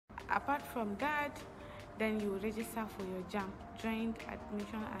apart from that, then you register for your JAM, Joint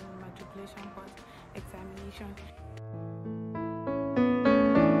Admission and Matriculation Board examination.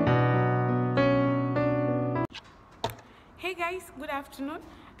 Hey guys, good afternoon.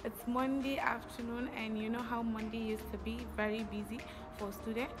 It's Monday afternoon, and you know how Monday used to be very busy for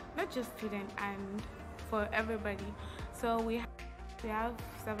students, not just students, and for everybody. So we have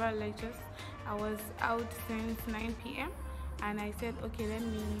several lectures. I was out since 9 p.m. and I said, okay,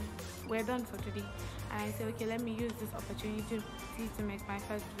 we're done for today. And I said, okay, let me use this opportunity to make my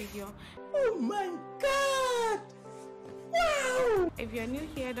first video. Oh my God! Wow! If you're new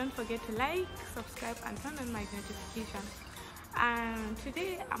here, don't forget to like, subscribe, and turn on my notification. And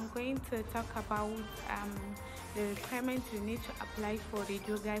today I'm going to talk about the requirements you need to apply for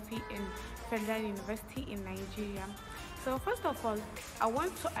radiography in Federal University in Nigeria. So first of all, I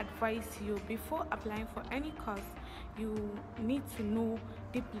want to advise you, before applying for any course, you need to know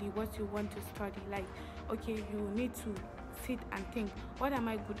deeply what you want to study. Like, okay, you need to sit and think, what am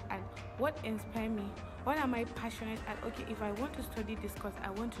I good at? What inspires me? What am I passionate at? Okay, if I want to study this course, I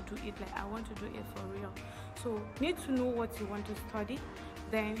want to do it, like I want to do it for real. So need to know what you want to study,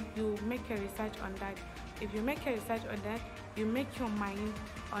 then you make a research on that. If you make a research on that, you make your mind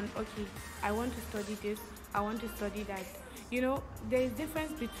on, okay, I want to study this, I want to study that. You know, there is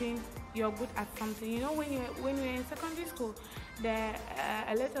difference between you're good at something. You know, when you're in secondary school, there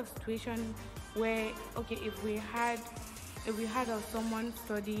are a lot of situations where, okay, if we had of someone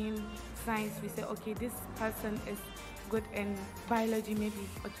studying science, we say, okay, this person is good in biology, maybe,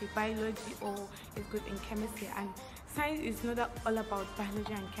 okay, biology, or is good in chemistry. And science is not all about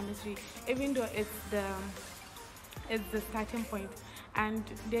biology and chemistry, even though it's the starting point. And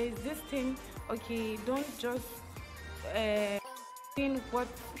there is this thing, okay, don't just think what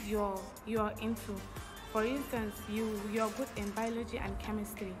you're into. For instance, you're good in biology and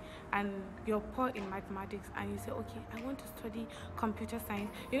chemistry, and you're poor in mathematics, and you say, okay, I want to study computer science.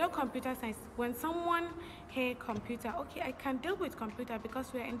 You know, computer science, when someone hear computer, okay, I can deal with computer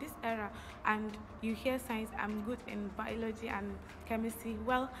because we're in this era. And you hear science, I'm good in biology and chemistry.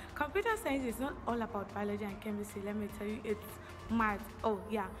 Well, computer science is not all about biology and chemistry. Let me tell you, it's math. Oh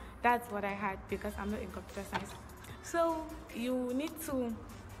yeah, that's what I had, because I'm not in computer science. So you need to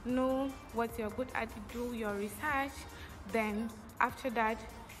know what you're good at, do your research, then after that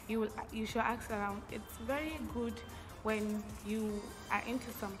you should ask around. It's very good when you are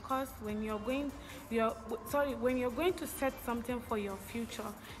into some course, when you're going to set something for your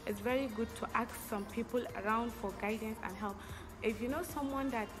future. It's very good to ask some people around for guidance and help. If you know someone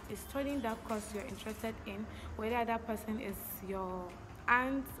that is studying that course you're interested in, whether that person is your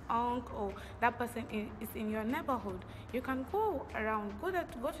aunt, uncle, or that person is in your neighborhood, you can go around, go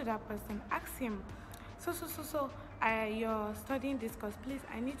to that person, ask him, you're studying this course, please,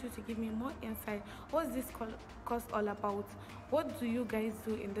 I need you to give me more insight. What's this course all about? What do you guys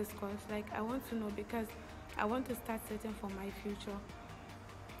do in this course? Like, I want to know, because I want to start setting for my future.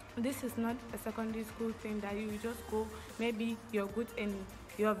 This is not a secondary school thing that you just go, maybe you're good in,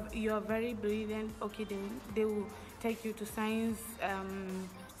 you're very brilliant, okay, they will take you to science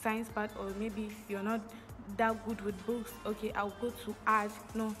part, or maybe you're not that good with books, okay, I'll go to art.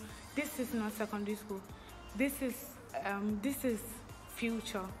 No, this is not secondary school. This is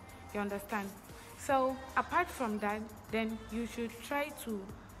future, you understand? So apart from that, then you should try to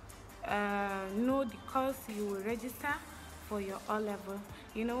know the course you will register for your O-level.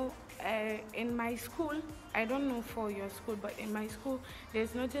 You know, in my school, I don't know for your school, but in my school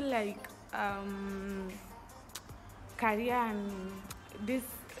there's nothing like career and this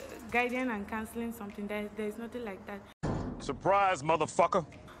guidance and counseling, something. There's nothing like that. Surprise, motherfucker.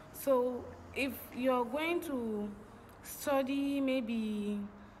 So if you're going to study maybe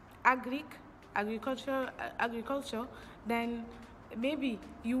agriculture, then maybe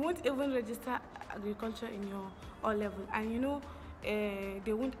you won't even register agriculture in your O-level, and you know, they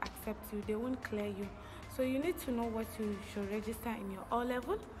won't accept you, they won't clear you. So you need to know what you should register in your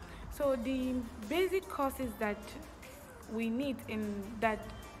O-level. So the basic courses that you need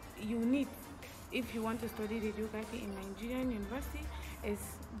if you want to study radiography in Nigerian university is,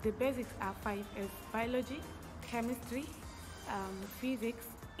 the basics are 5: is biology, chemistry, physics,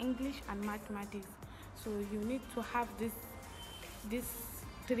 English, and mathematics. So you need to have these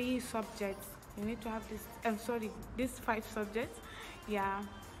 3 subjects. You need to have these 5 subjects. Yeah,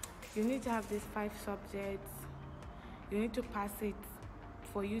 you need to have these 5 subjects. You need to pass it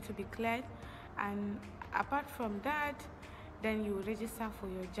for you to be cleared. And apart from that, then you register for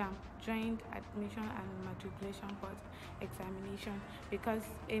your JAM, Joint Admission and Matriculation Board examination, because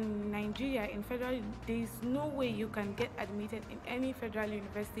in Nigeria, in federal, there is no way you can get admitted in any federal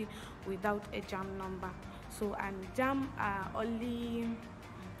university without a JAM number. So, and JAM are only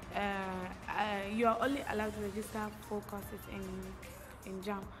you are only allowed to register 4 courses in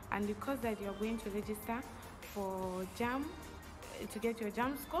JAM, and the course that you are going to register for JAM to get your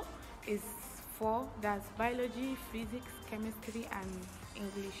JAM score is 4. That's biology, physics, chemistry, and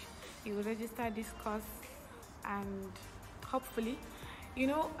English. You will register this course, and hopefully, you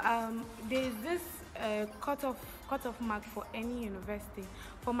know, there is this cutoff mark for any university.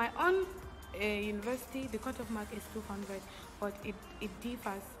 For my own university, the cutoff mark is 200, but it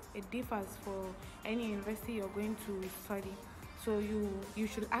differs for any university you're going to study. So you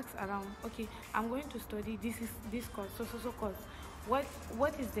should ask around. Okay, I'm going to study this course, so course.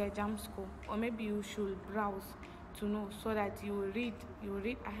 What is their JAM score? Or maybe you should browse to know, so that you will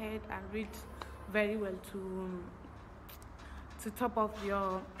read ahead and read very well to top up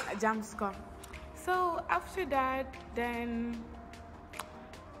your JAM score. So after that, then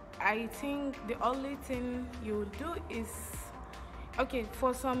I think the only thing you will do is, okay,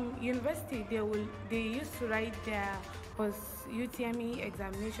 for some university they used to write their post UTME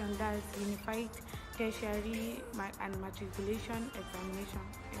examination, that's Unified Tertiary and Matriculation Examination.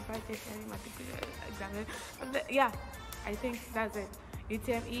 Unified Tertiary Matriculation Examination. Yeah, I think that's it.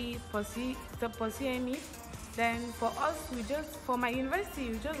 UTME, post UME. Then for us, for my university,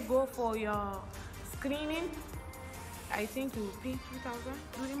 you just go for your screening. I think you pay 2,000.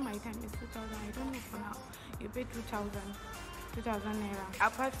 During my time, it's 2,000. I don't know for now. You pay 2,000 naira.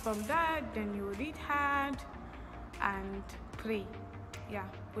 Apart from that, then you read hard and pray. Yeah,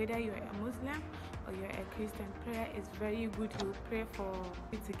 whether you're a Muslim or you're a Christian, prayer is very good. You pray for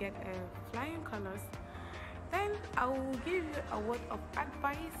it to get flying colors. Then I will give you a word of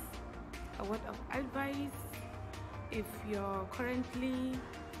advice. If you're currently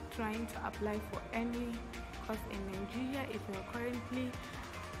trying to apply for any course in Nigeria, if you're currently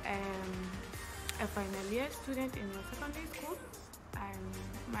a final year student in your secondary school, and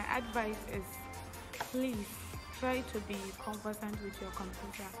my advice is, please try to be conversant with your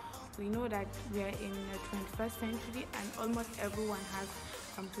computer. We know that we are in the 21st century and almost everyone has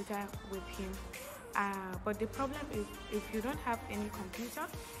computer with him. But the problem is, if you don't have any computer,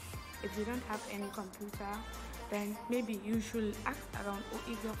 then maybe you should ask around, or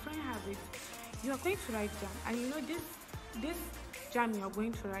if your friend have it, you are going to write JAM, and you know this JAM you are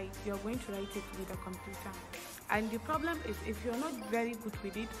going to write it with a computer. And the problem is, if you're not very good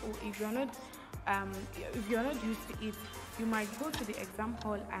with it, or if you're not used to it, you might go to the exam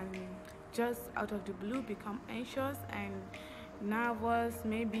hall and just out of the blue become anxious and nervous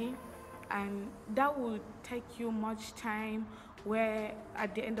maybe, and that will take you much time, where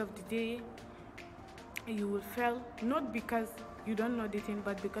at the end of the day you will fail, not because you don't know the thing,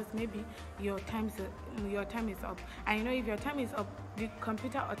 but because maybe your time is up. And you know, if your time is up, the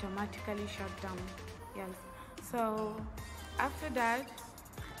computer automatically shut down. Yes. So after that,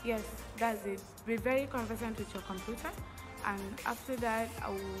 yes, that's it. Be very conversant with your computer, and after that,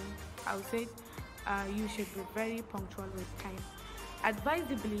 I will say you should be very punctual with time.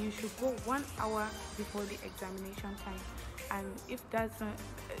 Advisably, you should go 1 hour before the examination time, and if that's not,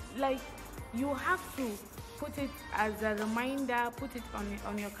 like, you have to put it as a reminder, put it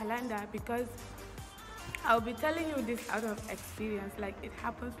on your calendar, because I'll be telling you this out of experience. Like, it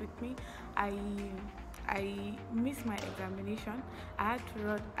happens with me. I missed my examination. I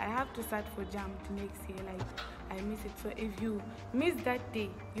have to start for JAM the next year. Like, I miss it. So if you miss that day,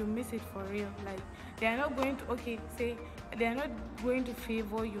 you miss it for real. Like, they are not going to they are not going to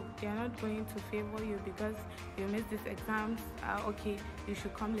favor you. They are not going to favor you because you missed this exam. Okay, you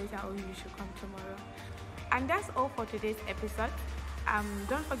should come later, or you should come tomorrow. And that's all for today's episode.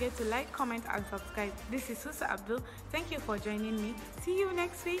 Don't forget to like, comment, and subscribe. This is Xoxo Abdul. Thank you for joining me. See you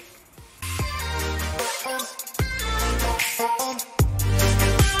next week.